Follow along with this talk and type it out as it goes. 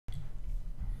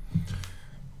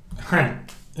Hi,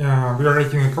 we are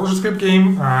making a Closure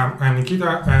game. I'm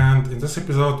Nikita, and in this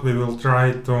episode we will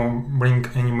try to bring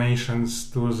animations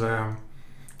to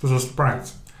the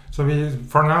sprites. So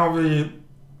for now we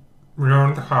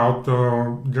learned how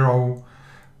to draw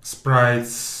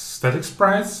sprites, static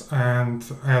sprites, and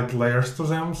add layers to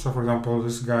them. So for example,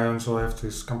 this guy on the left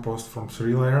is composed from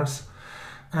 3 layers.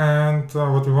 And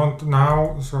what we want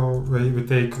now, so we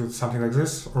take something like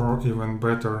this, or even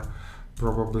better,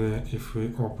 probably if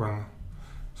we open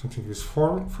something with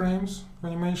 4 frames of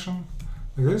animation,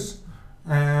 like this.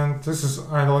 And this is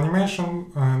idle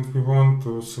animation, and we want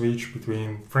to switch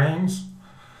between frames.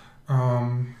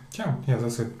 Yeah,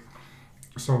 that's it.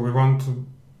 So we want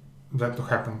that to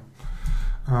happen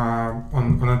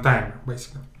on a timer,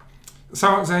 basically.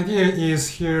 So the idea is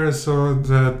here so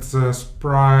that the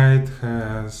sprite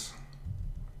has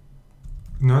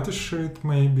not a sheet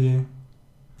maybe,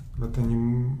 but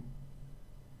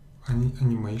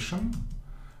animation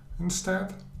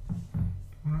instead.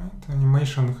 Right?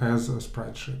 Animation has a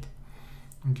sprite sheet.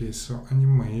 Okay, so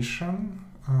animation.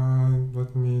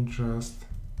 Let me just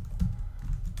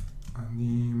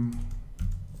anim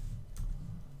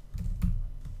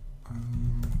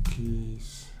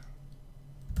keys.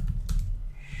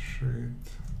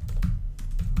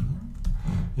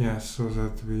 Yeah, so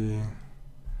that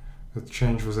that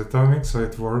change was atomic, so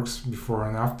it works before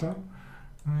and after,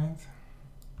 right?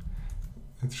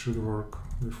 It should work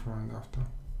before and after.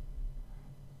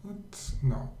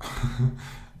 No,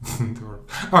 it didn't work.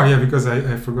 Oh yeah, because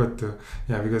I forgot to.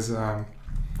 Yeah, because I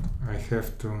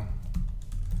have to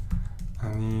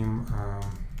anim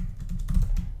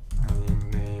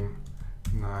name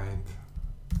night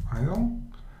idle.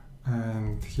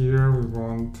 And here we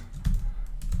want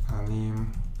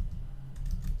anim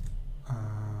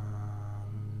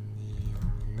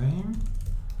name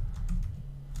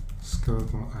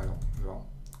skeleton idle. Well,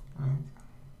 and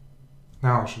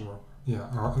now it should work.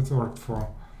 Yeah, it worked for.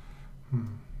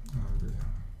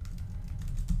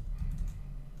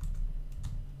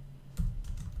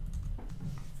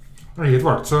 Okay, it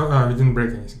worked. So we didn't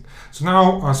break anything. So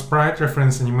now a sprite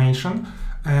reference animation,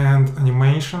 and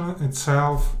animation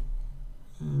itself.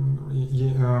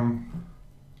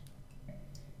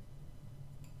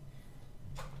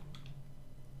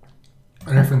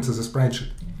 References a sprite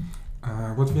sheet.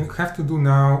 What we have to do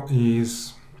now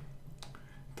is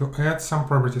to add some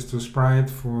properties to sprite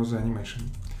for the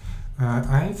animation.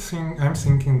 I'm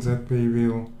thinking that we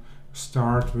will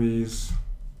start with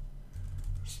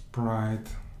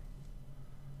sprite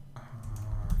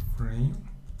frame.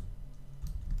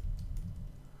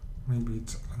 Maybe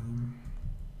it's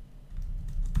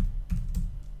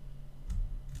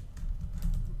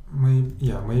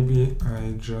maybe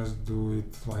I just do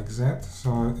it like that.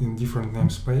 So in different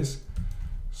namespace,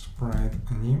 sprite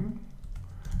anim,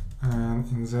 and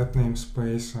in that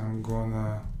namespace I'm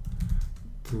gonna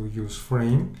to use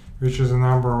frame, which is a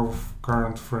number of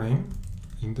current frame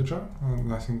integer.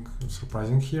 Nothing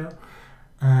surprising here.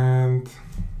 And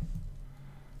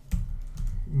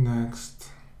next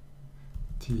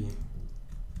t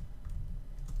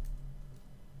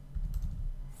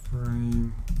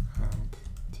frame and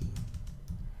t.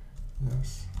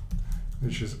 Yes,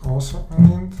 which is also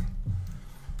an int.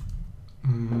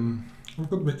 It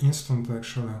could be instant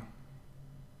actually.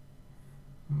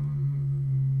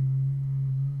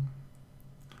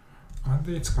 And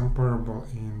it's comparable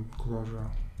in Closure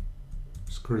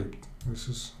script. This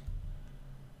is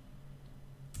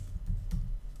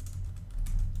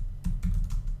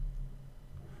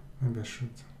maybe I should.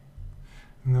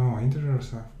 No,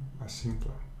 integers are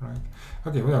simpler, right?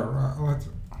 Okay, whatever.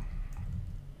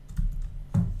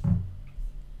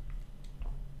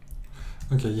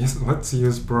 Okay, yes, let's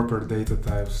use proper data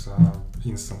types,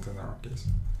 instant in our case.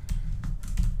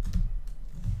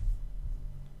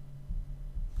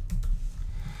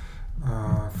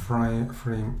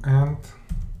 Frame end.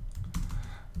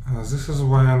 This is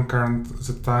when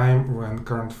the time when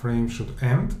current frame should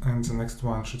end and the next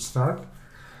one should start.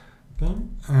 Okay,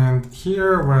 and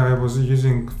here where I was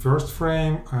using first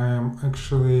frame, I am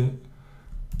actually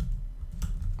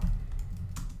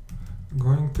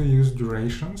going to use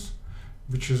durations,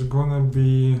 which is gonna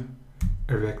be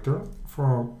a vector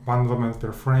for 1 element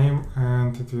per frame,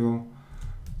 and it will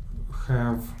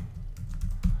have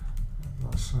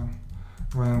also,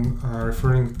 when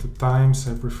referring to times,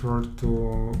 I prefer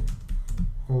to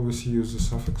always use the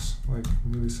suffix like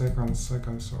milliseconds,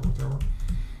 seconds, or whatever.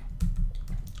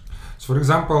 So for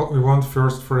example, we want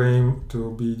first frame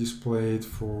to be displayed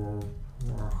for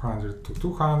 100 to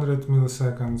 200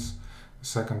 milliseconds,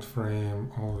 second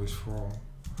frame always for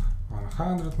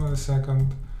 100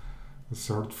 milliseconds, the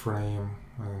third frame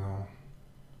I don't know,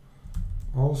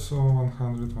 also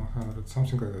 100, 100,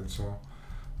 something like that. So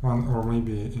one, or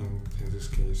maybe in this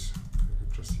case, we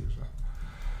could just use that.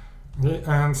 Okay,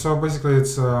 and so basically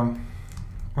it's one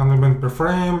element per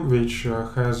frame, which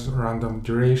has random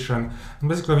duration. And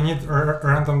basically we need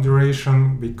random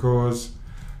duration because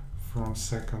from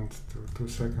second to 2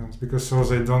 seconds, because so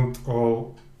they don't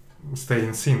all stay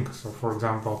in sync. So for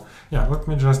example, yeah, let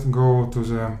me just go to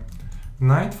the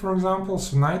night, for example.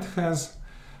 So night has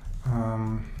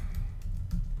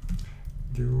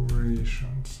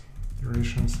durations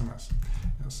ms.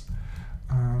 Yes.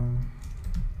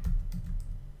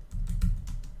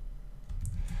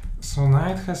 So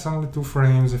night has only 2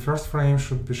 frames. The first frame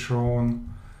should be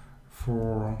shown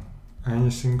for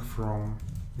anything from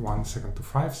 1 second to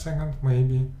 5 seconds,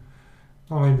 maybe,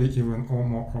 or maybe even or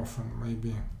more often,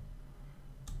 maybe,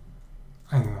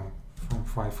 I don't know, from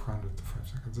 500 to 5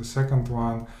 seconds. The second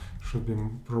one should be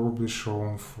probably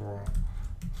shown for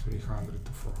 300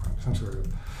 to 400, something like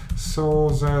that. So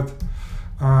that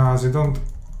they don't.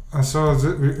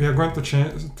 We are going to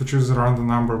choose a random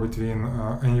number between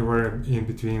anywhere in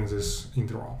between this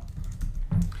interval.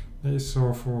 Okay,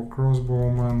 so for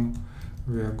Cross-Bowman,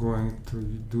 we are going to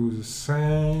do the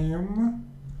same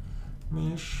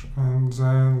mesh, and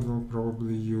then we'll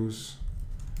probably use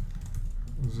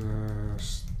the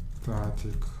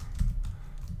static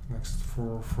next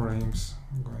 4 frames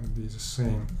going to be the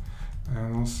same,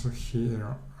 and also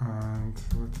here. And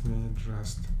let me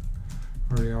just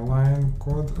realign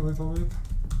code a little bit.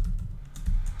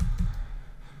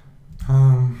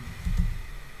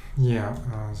 Yeah,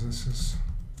 this is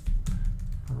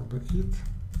probably it.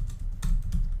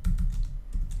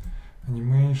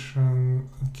 Animation.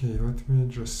 Okay, let me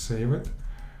just save it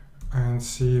and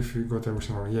see if we got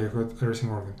everything working. Yeah, I got everything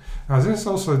working. This is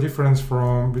also a difference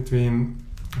from between,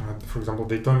 for example,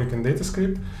 Datomic and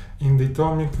Datascript. In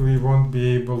Datomic, we won't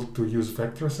be able to use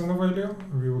vectors in a value.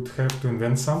 We would have to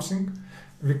invent something.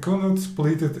 We couldn't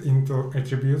split it into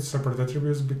attributes, separate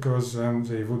attributes, because then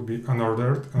they would be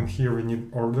unordered, and here we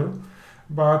need order.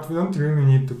 But we don't really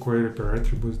need to query per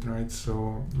attribute, right?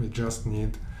 So we just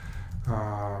need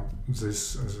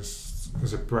this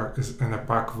as a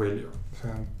pack value,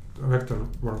 and vector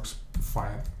works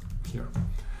fine here.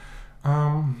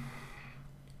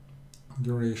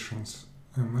 Durations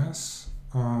ms.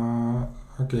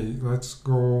 Okay, let's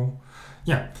go.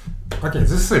 Yeah, okay,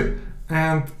 this is it.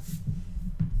 And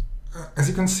as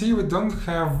you can see, we don't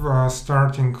have a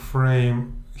starting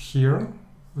frame here.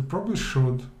 We probably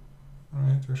should,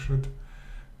 right? We should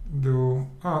do,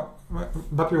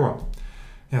 but we won't.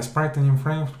 Yeah, sprite anim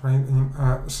frame, sprite anim.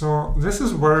 So this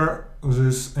is where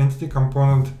this entity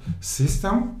component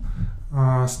system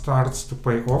starts to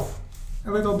pay off a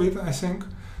little bit, I think.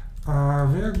 We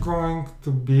are going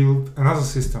to build another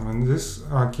system. In this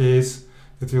case,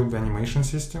 it will be animation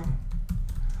system.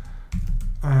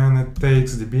 And it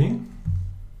takes db,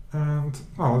 and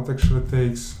well, it actually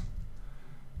takes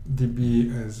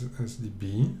db as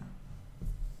db.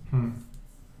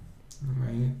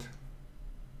 Wait.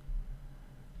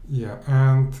 Yeah,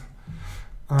 and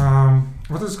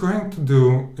what it's going to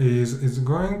do is it's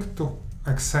going to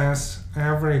access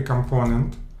every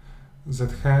component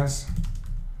that has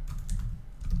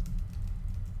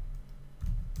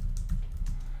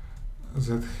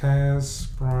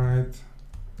sprite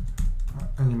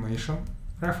animation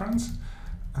reference,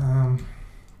 and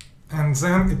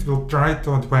then it will try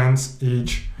to advance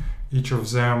each of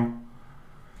them.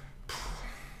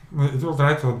 It will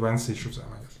try to advance each of them,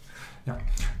 I guess. Yeah,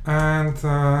 and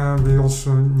we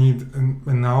also need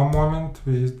a now moment,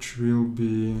 which will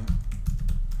be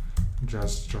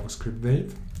just JavaScript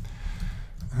date.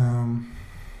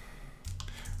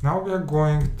 Now we are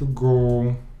going to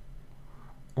go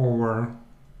over.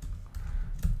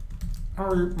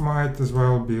 We might as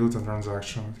well build a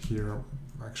transaction here,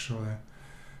 actually.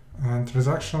 And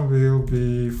transaction will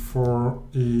be for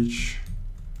each,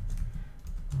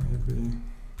 maybe,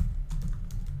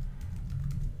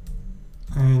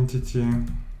 entity.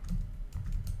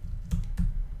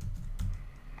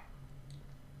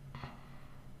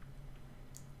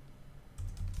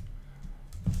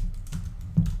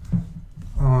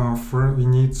 We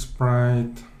need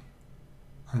sprite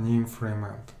anim frame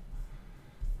end.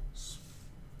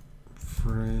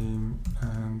 Frame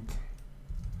and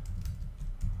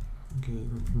okay,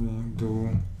 let me do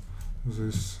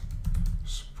this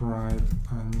sprite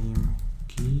anim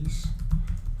keys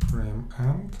frame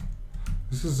end.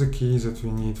 This is the key that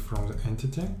we need from the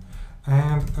entity,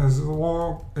 and as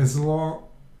long as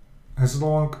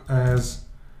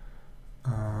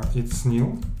it's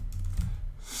nil.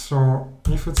 So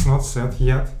if it's not set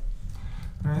yet,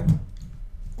 right,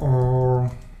 or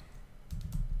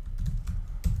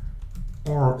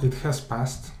it has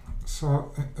passed.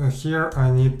 So here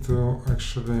I need to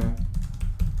actually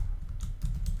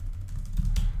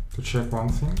check one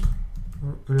thing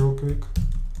real quick.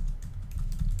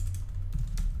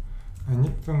 I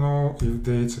need to know if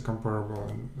dates are comparable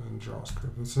in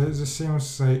JavaScript. The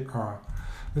seems they are.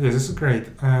 Okay, this is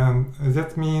great, and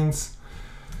that means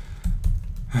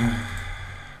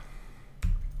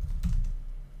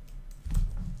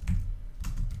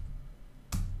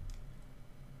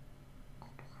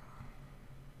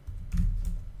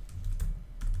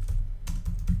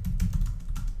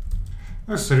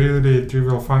it's a really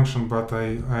trivial function, but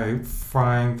I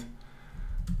find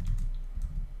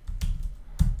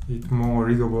it more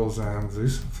readable than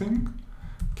this thing.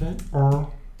 Okay,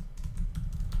 or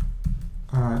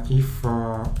if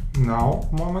now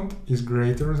moment is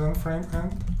greater than frame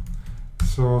end,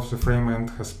 so the frame end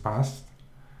has passed.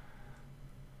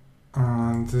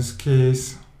 In this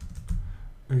case,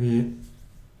 if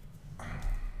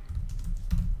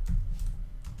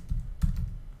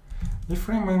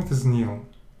frame end is nil,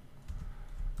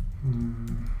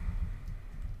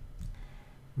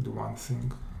 do one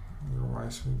thing,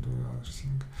 otherwise we'll do another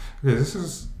thing. Okay, this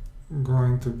is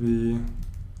going to be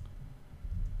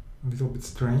a little bit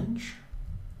strange,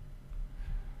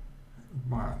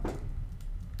 but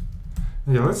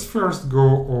yeah, let's first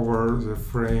go over the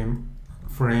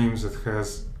frames that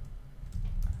has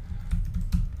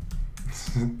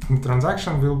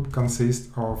transaction will consist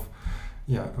of,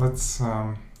 yeah, let's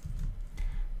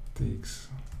take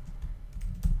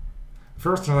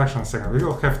first transaction, second. We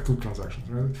will have two transactions,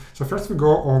 right? So first we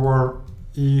go over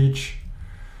each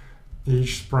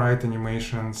sprite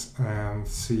animations and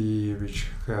see which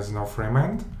has no frame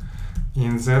end.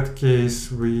 In that case,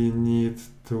 we need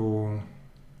to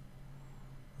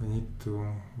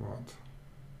what?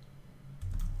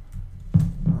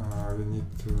 We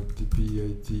need to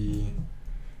dpid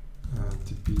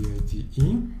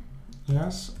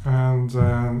yes, and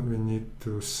then we need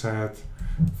to set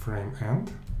frame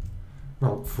end.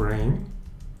 Well, frame.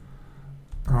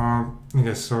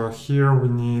 Okay, so here we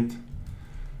need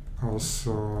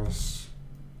also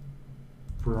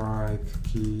sprite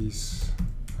keys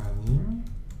anim.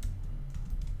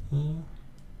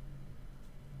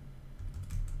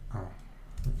 Oh,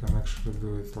 we can actually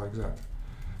do it like that.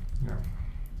 Yeah.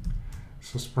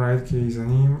 So sprite keys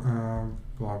anim,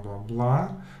 blah blah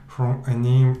blah. From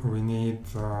anim we need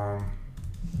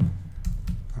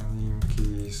anim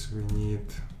keys. We need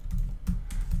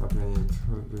what do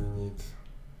we need?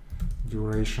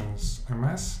 Durations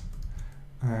ms,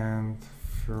 and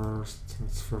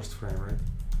it's first frame, right?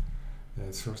 Yeah,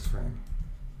 it's first frame.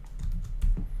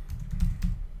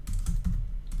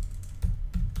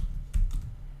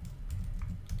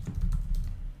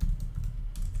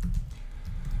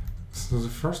 So the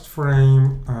first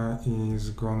frame is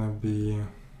gonna be,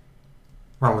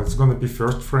 well, it's gonna be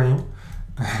first frame,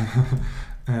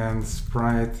 and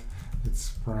sprite, it's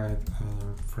sprite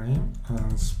anim frame,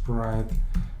 and sprite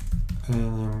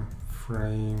anim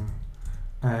frame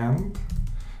and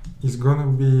is gonna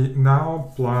be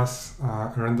now plus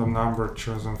a random number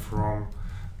chosen from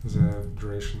the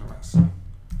duration ms.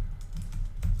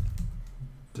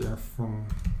 Def and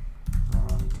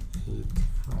it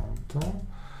from two.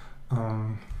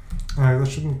 I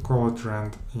shouldn't call it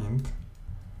rand int.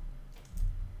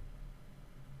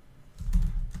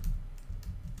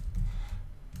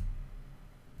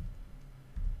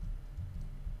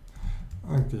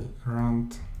 Okay,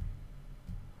 rand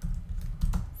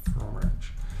from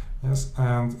range. Yes,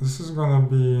 and this is gonna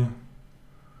be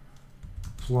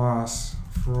plus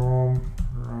from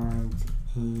rand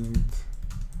int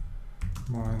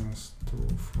minus 2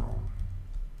 from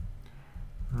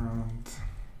rand.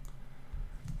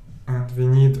 And we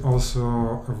need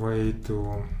also a way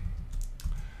to,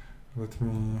 let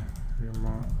me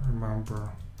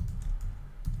remember,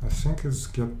 I think it's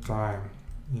get time.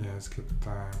 Yeah, it's get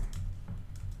time.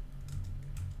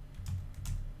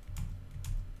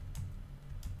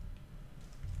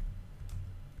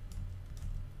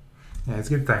 Yeah, it's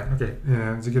get time. Okay,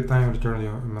 the get time return you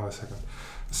a millisecond.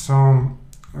 So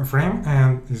frame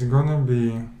end is gonna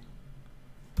be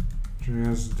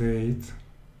just date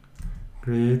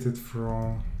created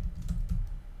from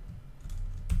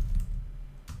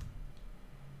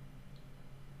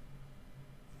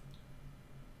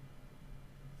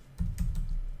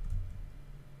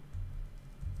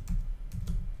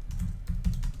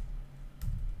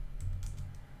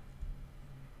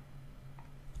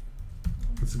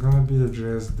it's gonna be a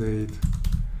JS date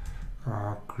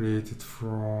created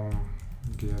from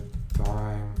get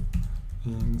time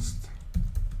inst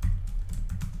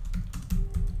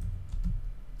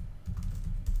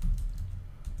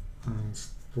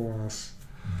plus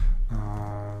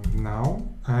now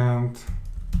and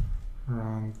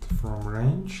run from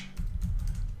range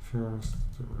first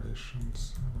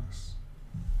durations was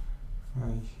I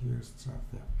used that,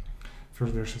 yeah,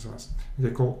 first durations was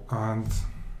okay, cool. And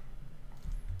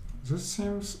this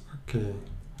seems okay.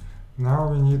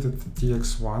 Now we need a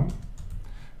tx1,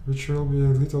 which will be a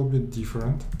little bit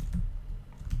different.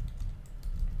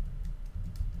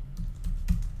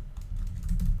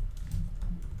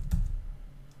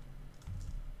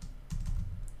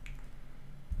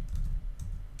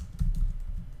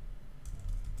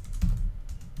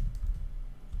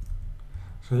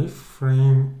 So if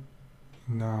frame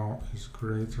now is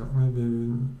greater,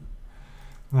 maybe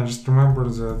I just remember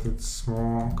that it's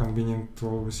more convenient to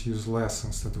always use less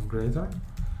instead of greater.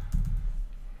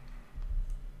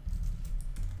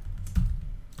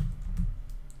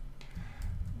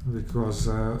 Because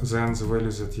then the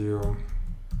values that you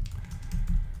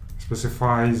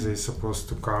specify is supposed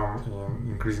to come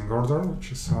in increasing order,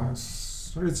 which is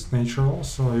it's natural.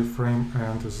 So if frame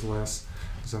end is less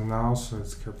than now, so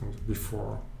it's happened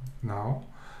before now,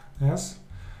 yes,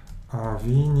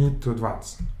 we need to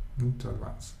advance.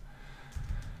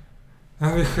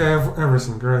 And we have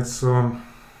everything, right? So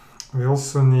we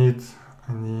also need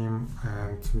anim,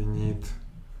 and we need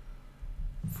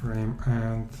frame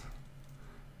end,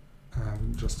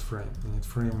 and just frame. We need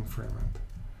frame and frame end.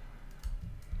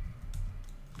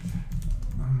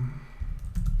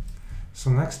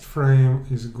 So next frame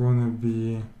is gonna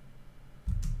be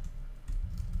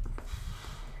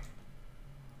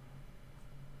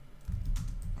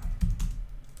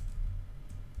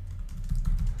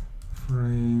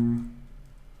frame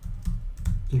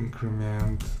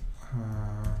increment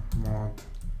mod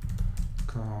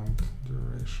count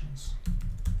durations.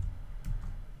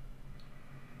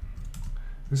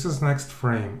 This is next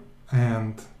frame,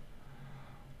 and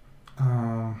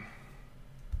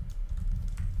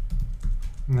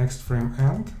next frame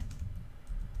end,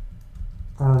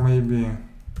 or maybe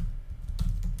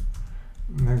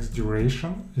next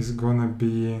duration is gonna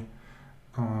be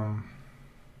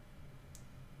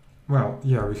well,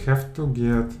 yeah, we have to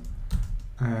get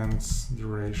ends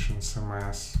duration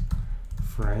ms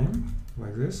frame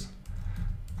like this,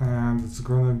 and it's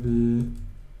gonna be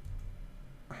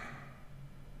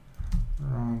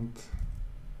around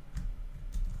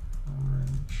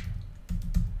range.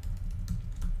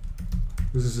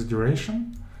 This is the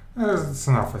duration. That's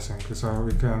enough, I think. So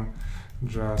we can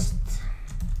just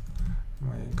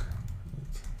make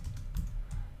it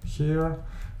here.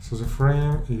 So the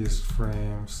frame is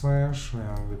frame slash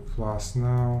and we plus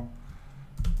now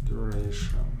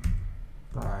duration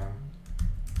prime.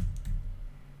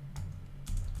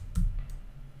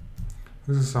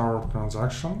 This is our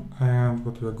transaction, and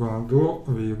what we're gonna do,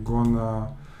 we're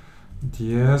gonna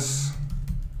ds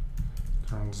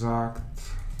transact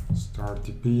start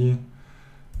db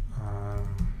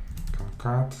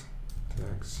concat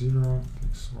tx0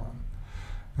 tx1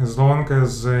 as long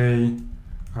as they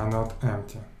are not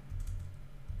empty.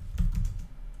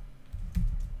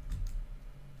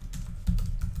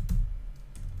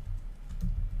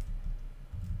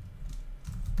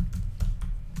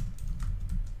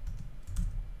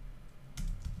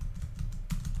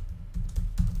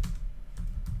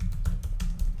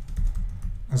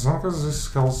 As long as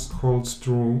this holds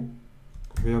true,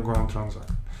 we are going to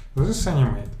transact. So this is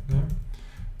animate. Okay?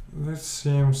 This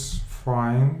seems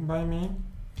fine by me.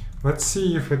 Let's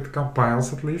see if it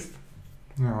compiles at least.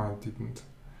 No, it didn't.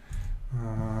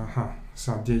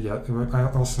 So yeah,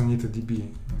 I also need a db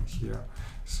in here.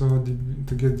 So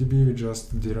to get db, we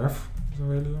just deref the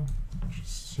value, which is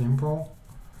simple.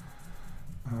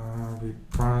 We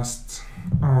passed.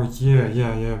 Oh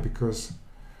yeah, because.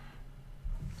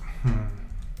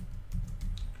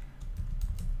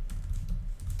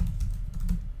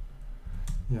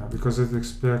 Yeah, because it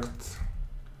expects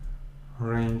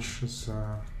range as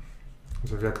a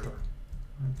vector.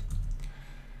 Right?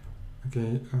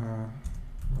 Okay,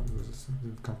 is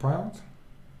it compiled?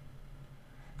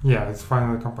 Yeah, it's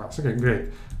finally compiled. Okay,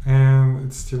 great, and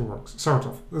it still works. Sort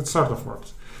of. It sort of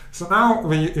works. So now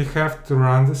we have to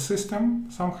run the system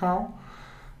somehow.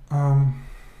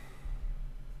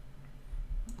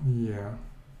 Yeah.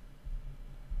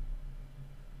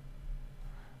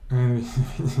 And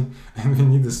we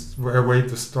need a way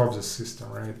to stop the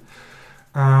system, right?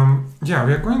 Yeah,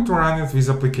 we are going to run it with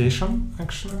application,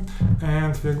 actually,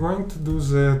 and we're going to do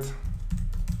that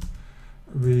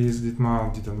with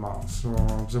didmount. So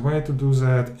the way to do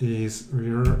that is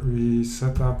we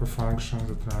set up a function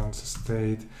that runs a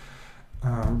state.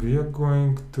 We are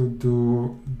going to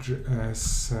do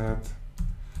set,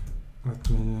 let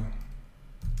me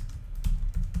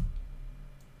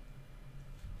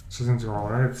set interval,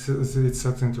 right? It's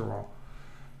set interval.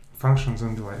 Functions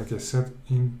and delay. Okay, set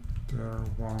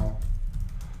interval.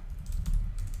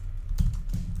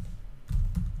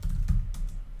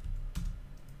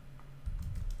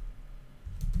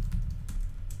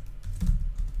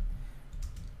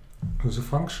 The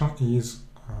function is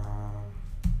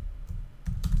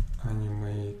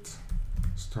animate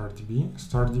startDB.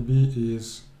 StartDB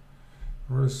is,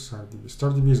 where is StartDB?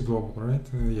 StartDB is global, right?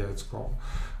 Yeah, it's global.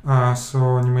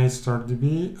 So animate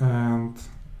startDB, and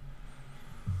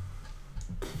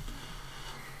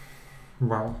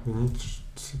well, we need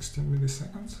 16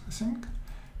 milliseconds, I think.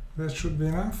 That should be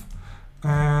enough.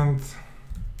 And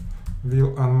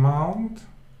we'll unmount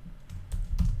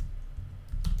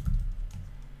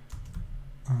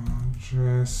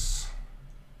just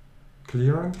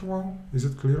clear interval. Is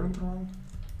it clear interval?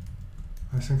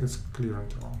 I think it's clear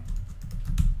interval.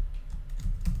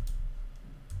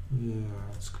 Yeah,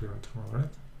 it's clear interval, right?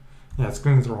 Yeah, it's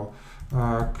clear interval.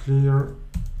 Clear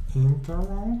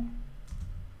interval.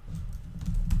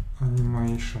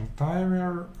 Animation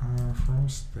timer from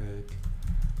state.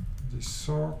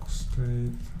 Desoc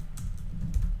state.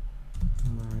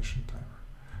 Animation timer.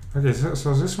 Okay,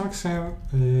 so this mixin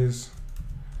is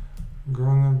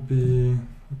gonna be,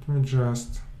 let me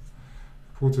just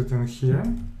put it in here.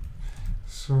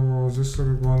 So this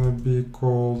is gonna be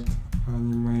called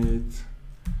animate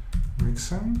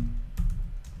mixin.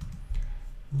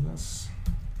 Yes.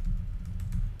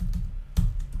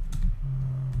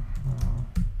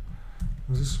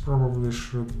 This probably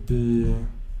should be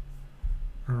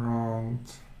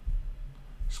around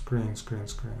screen,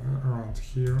 around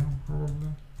here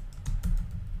probably.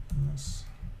 Yes.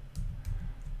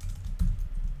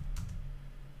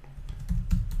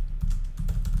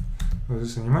 So this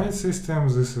is animate system,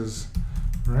 this is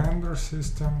render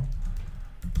system.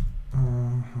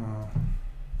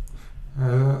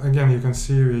 Again, you can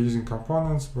see we're using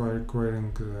components by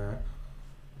querying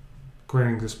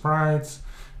the sprites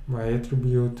by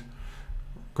attribute,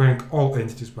 querying all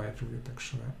entities by attribute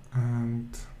actually.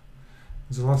 And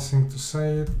the last thing to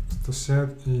set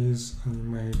is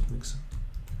animate mixin.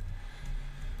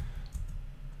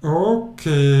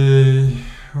 Okay,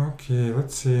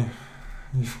 let's see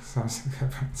if something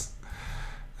happens.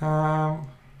 No,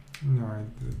 I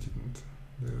didn't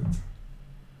do it.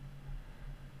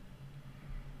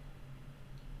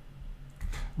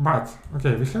 But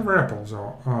okay, we have REPL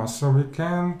though, so we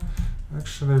can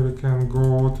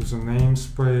go to the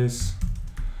namespace.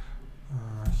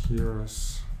 Here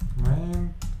is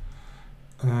main,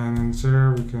 and in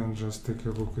there we can just take a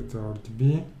look at our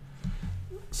DB.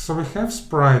 So we have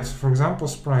sprites. For example,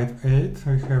 sprite 8,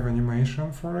 we have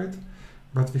animation for it,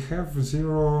 but we have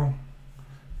zero.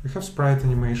 We have sprite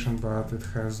animation, but it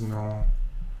has no.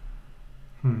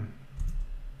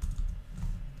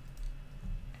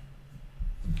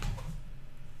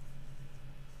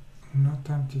 Not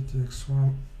entity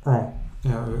x1. Oh,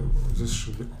 yeah, this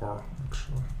should be OR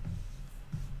actually.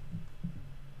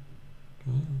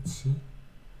 Okay, let's see.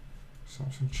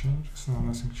 Something changes. No,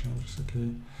 nothing changes.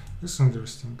 Okay, this is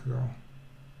interesting though.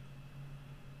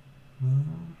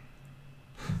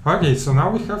 Okay, so now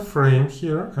we have frame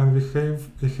here, and we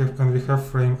have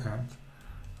frame end,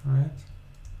 right?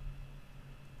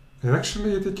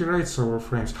 It iterates over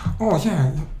frames. Oh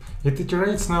yeah, it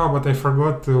iterates now, but I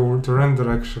forgot to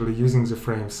render actually using the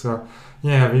frames. So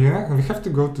yeah, we have to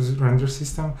go to the render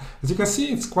system. As you can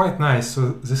see, it's quite nice.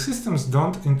 So the systems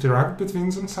don't interact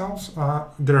between themselves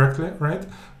directly, right?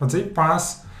 But they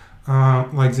pass,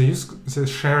 like they use the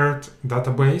shared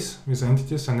database with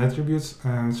entities and attributes,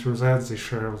 and through that they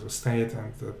share the state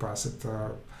and pass it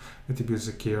attributes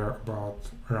they care about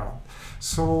around.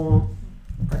 So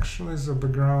actually the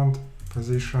background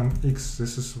position X,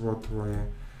 this is what we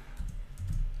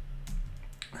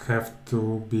have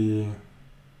to be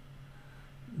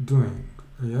doing,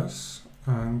 yes,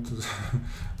 and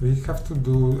we have to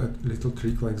do a little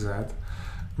trick like that,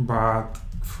 but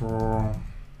for,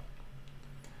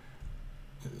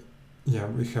 yeah,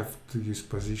 we have to use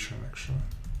position actually.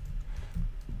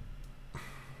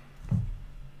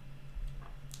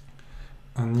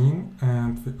 Anim,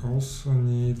 and we also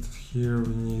need, here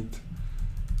we need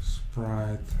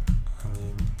sprite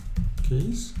anim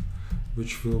case,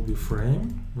 which will be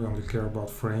frame. We only care about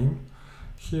frame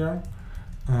here,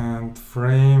 and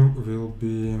frame will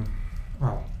be,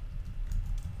 well,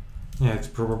 yeah, it's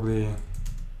probably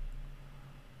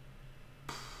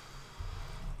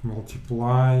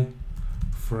multiply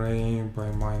frame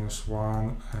by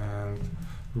 -1 and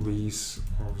width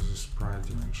of the sprite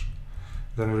dimension.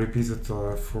 Then we repeat it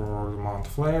for the amount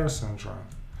of layers and join.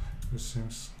 This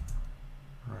seems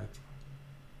right.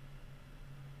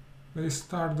 They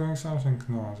start doing something?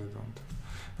 No, they don't.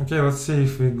 Okay, let's see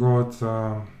if we got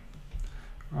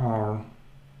our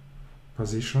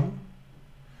position.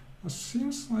 It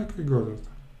seems like we got it.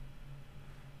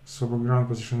 So background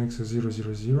position x is 0,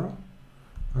 0, 0.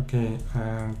 Okay,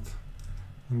 and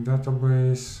in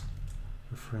database,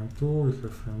 frame 2, we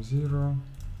have frame 0,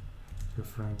 we have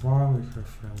frame 1, we have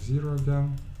frame 0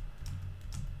 again.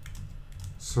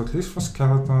 So at least for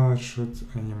skeleton it should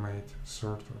animate,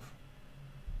 sort of.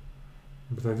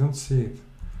 But I don't see it.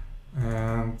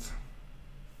 And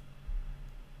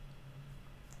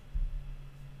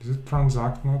is it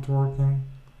transact not working?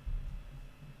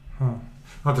 Huh.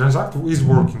 No, transact is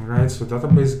working, right? So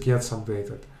database gets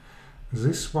updated.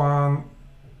 This one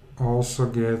also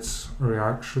gets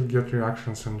should get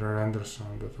reactions and renders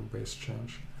on database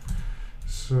change.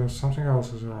 So something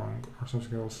else is wrong or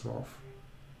something else is off.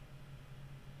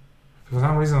 For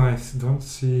some reason I don't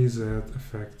see that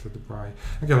affected by.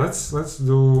 Okay, let's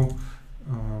do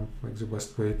like the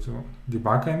best way to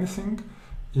debug anything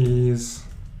is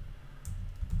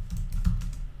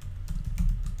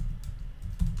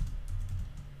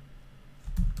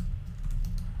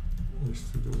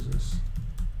to do this.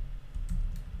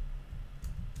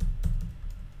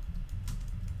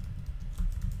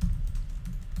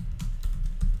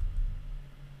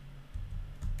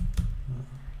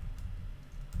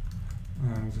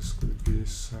 And this could be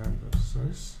said as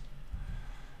this.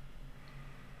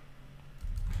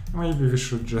 Maybe we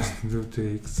should just do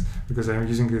TX because I'm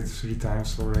using it 3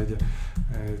 times already.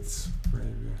 It's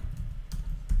maybe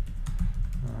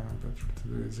better to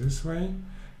do it this way.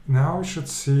 Now we should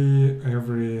see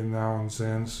every now and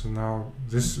then. So now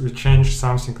this we changed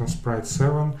something on sprite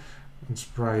 7, on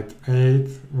sprite 8,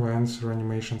 went through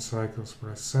animation cycle,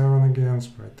 sprite 7 again,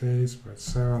 sprite 8, sprite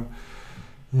 7.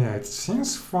 Yeah, it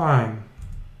seems fine.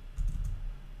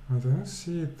 But I don't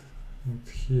see it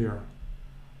here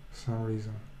for some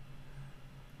reason.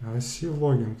 Now I see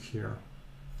logging here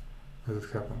as it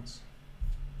happens.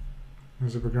 And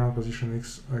the background position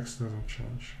X doesn't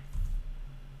change.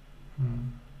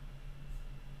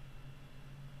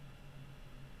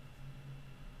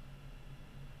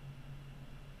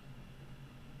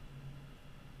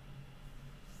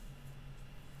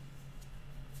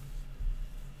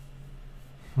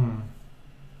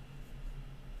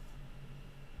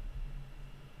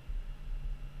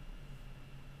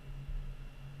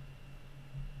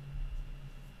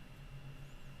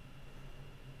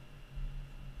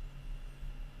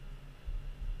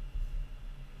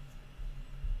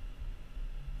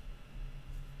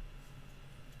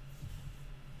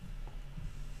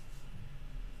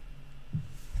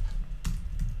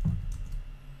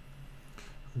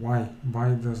 Why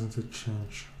doesn't it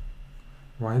change?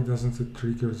 Why doesn't it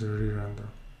trigger the re-render?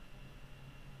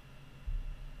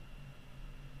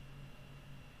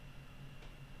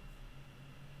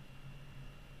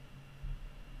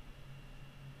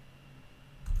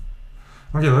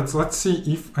 Okay, let's see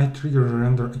if I trigger the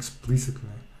render explicitly.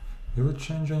 Will it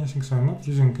change anything? So I'm not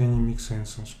using any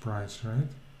mix-ins on sprites, right?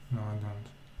 No, I don't.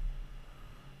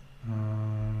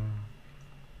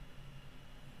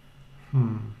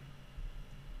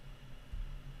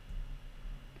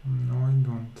 No, I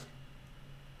don't.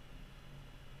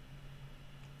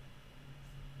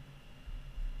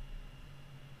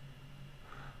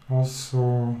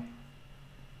 Also,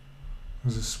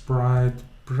 the sprite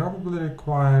probably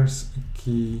requires a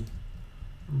key,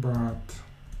 but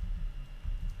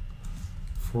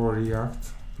for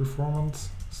React performance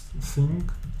thing,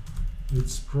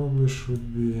 it probably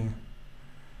should be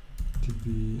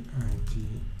tbid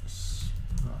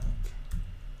sprite.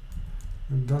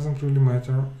 It doesn't really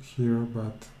matter here,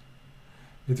 but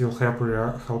it will help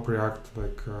React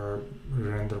like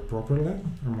render properly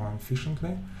or more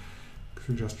efficiently if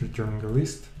you just return a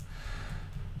list.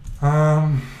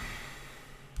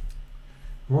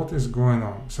 What is going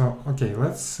on? So okay,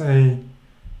 let's say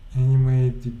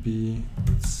animate_db.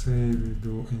 Let's say we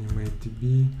do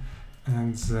animate_db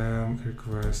and then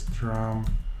request ram,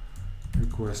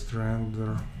 request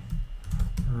render,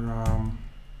 ram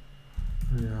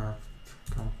React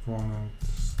component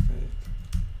state.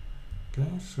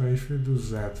 Okay, so if you do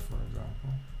that, for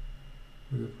example,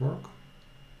 will it work?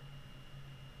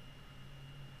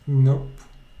 Nope,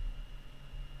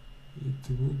 it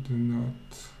would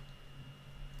not.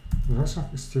 The also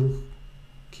still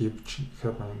keep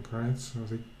happening, right? So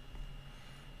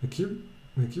they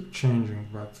keep changing,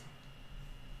 but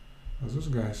those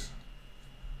guys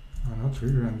are not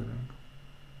re-rendering.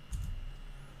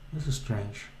 This is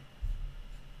strange.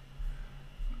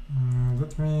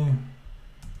 Let me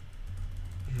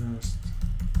just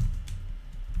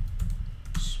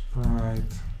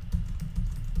sprite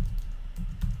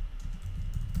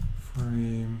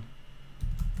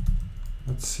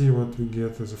see what we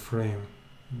get as a frame.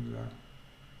 Yeah,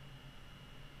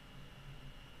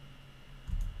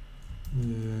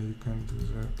 you can't do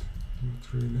that.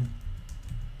 Not really.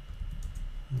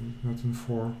 Not in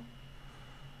 4.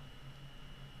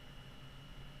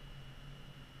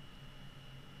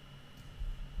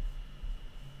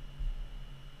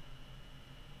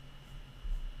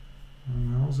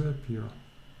 And now they appear.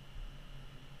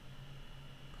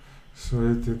 So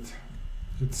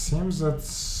it seems that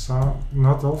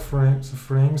not all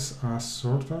frames are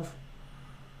sort of.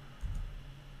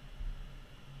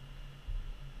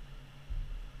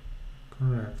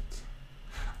 Correct.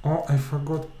 Oh, I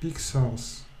forgot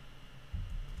pixels.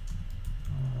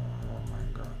 Oh my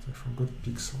god, I forgot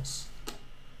pixels.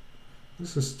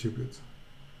 This is stupid.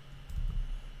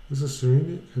 This is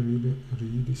really, really,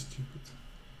 really stupid.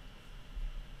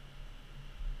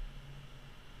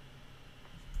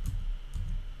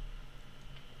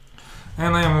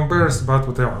 And I am embarrassed, but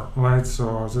whatever, right?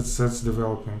 So that's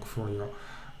developing for you.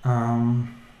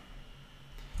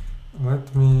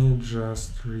 Let me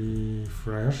just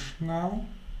refresh now.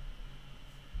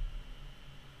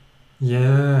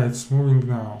 Yeah, it's moving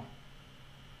now.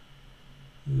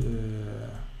 Yeah.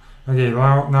 Okay,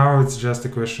 now it's just a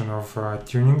question of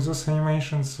tuning those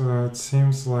animations. It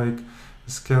seems like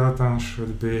the skeleton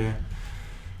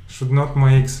should not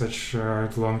make such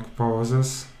long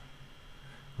pauses.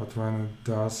 But when it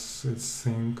does its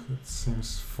thing, it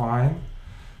seems fine.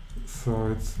 So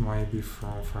it might be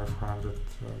from 500,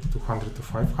 200 to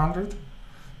 500.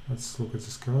 Let's look at the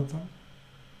skeleton.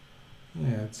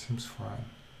 Yeah, it seems fine.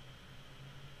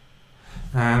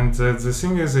 And the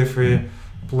thing is, if we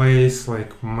place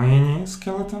like many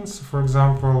skeletons, for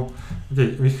example,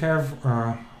 okay, we have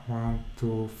 1,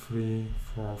 2, 3,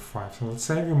 4, 5. So let's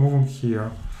say we move them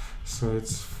here. So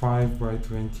it's 5 by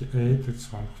 28,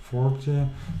 it's 140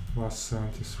 plus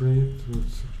 73 to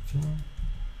 13.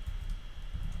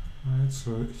 Right,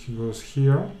 so he goes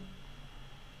here.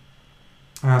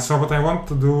 So what I want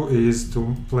to do is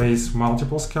to place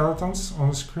multiple skeletons on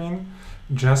the screen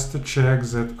just to check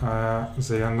that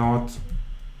they are not,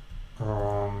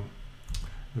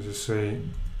 as you say,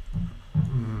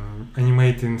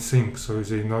 animating sync, so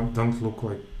they don't look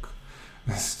like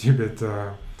a stupid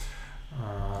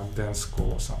dance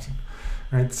school or something,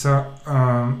 right? So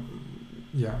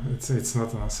yeah, it's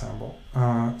not an ensemble.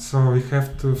 So we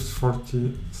have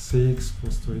 246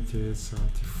 plus 28,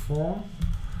 74.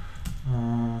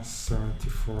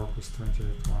 74 plus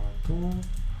 28, 102,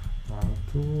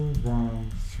 102,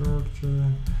 130,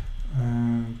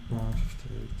 and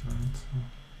 158. Right? So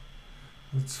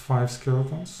that's 5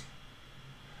 skeletons.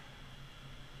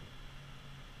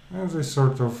 And they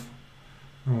sort of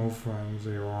move and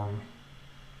they run.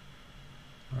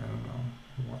 I don't know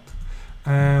what.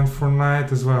 And for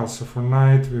night as well. So for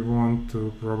night we want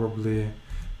to probably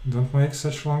don't make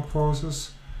such long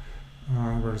pauses.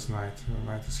 Where's night?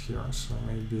 Night is here. So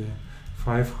maybe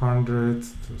 500,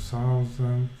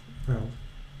 2000. Well,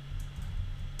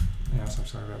 yeah,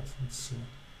 something like that. Let's see.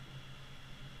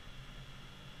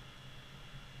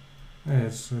 Yeah, I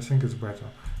think it's better.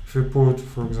 If you put,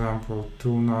 for example,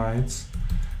 2 nights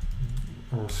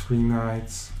or 3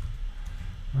 nights,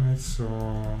 right? So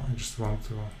I just want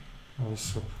to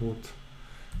also put,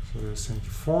 so there's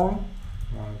 24,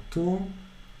 1, 2,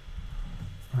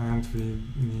 and we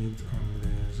need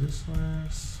only these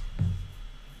layers.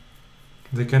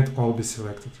 They can't all be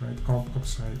selected, right? Oh,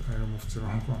 oops, I removed the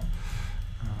wrong one.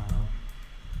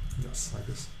 Yes, like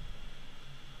this.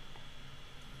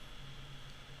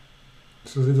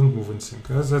 So they don't move in sync.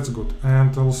 That's good.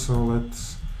 And also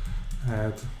let's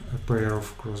add a pair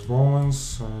of crossbowmen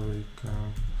so we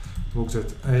can look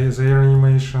at their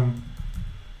animation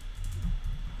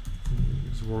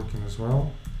is working as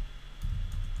well.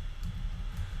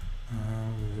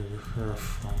 We have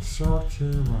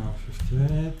 130,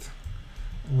 158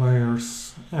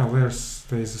 layers. Yeah, layers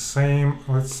stays the same.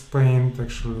 Let's paint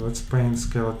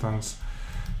skeletons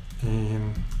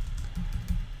in.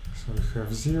 So we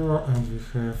have 0 and we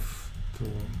have 2,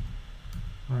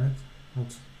 right?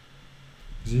 What's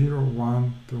 0,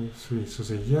 1, 2, 3. So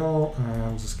they're yellow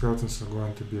and the skeletons are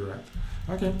going to be red.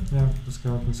 Okay, yeah, the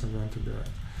skeletons are going to be red.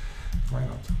 Why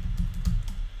not?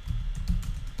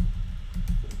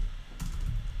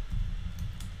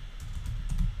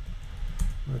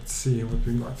 Let's see what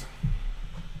we got.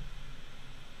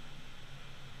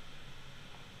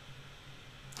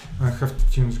 I have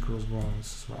to change the crossbones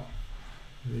as well.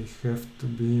 They have to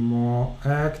be more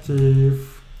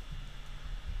active.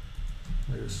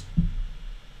 Yes.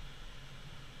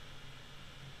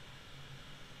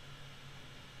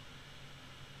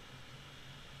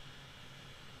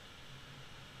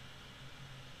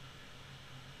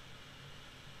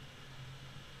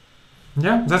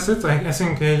 Yeah, that's it. I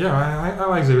think, yeah, I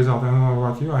like the result. I don't know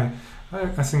about you. I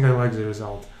think I like the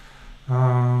result.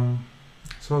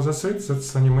 So that's it.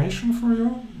 That's animation for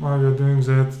you. You're doing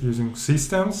that using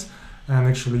systems and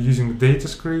actually using the data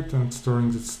script and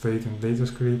storing that state in data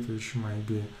script, which might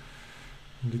be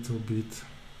a little bit.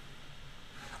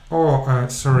 Oh,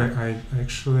 sorry. I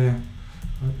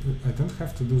don't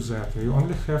have to do that. You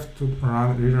only have to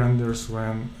run re-renders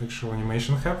when actual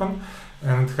animation happens,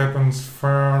 and it happens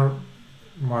far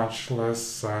much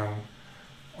less than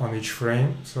on each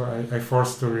frame. So I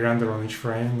forced to re-render on each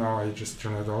frame. Now I just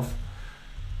turn it off.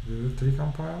 Did it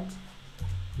recompiled?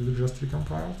 Did it just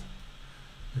recompiled?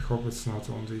 I hope it's not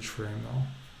on each frame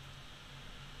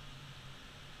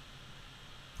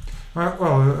now.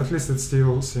 Well, at least it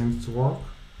still seems to work.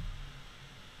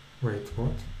 Wait,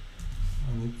 what?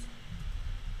 I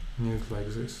need it like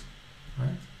this,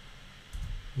 right?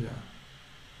 Yeah.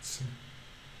 Let's see.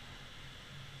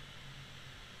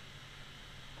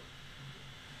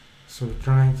 So we're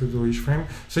trying to do each frame.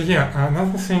 So yeah,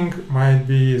 another thing might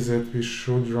be that we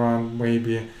should run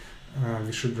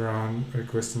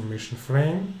request animation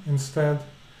frame instead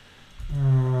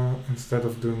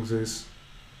of doing this.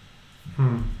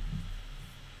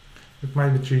 It might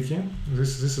be tricky.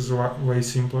 This is way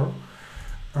simpler.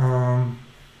 Yeah.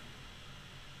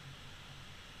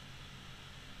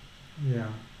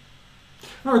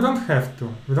 No, we don't have to.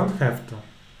 We don't have to.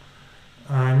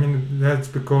 I mean, that's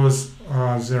because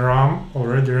the RAM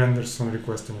already renders on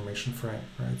request animation frame,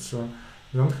 right? So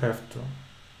you don't have to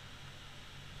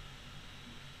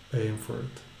aim for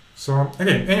it. So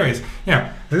okay, anyways,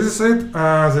 yeah, this is it.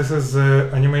 This is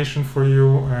the animation for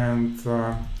you, and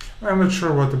I'm not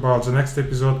sure what about the next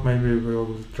episode. Maybe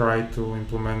we'll try to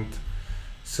implement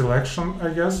selection, I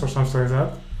guess, or something like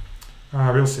that.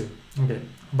 We'll see. Okay,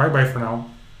 bye bye for now.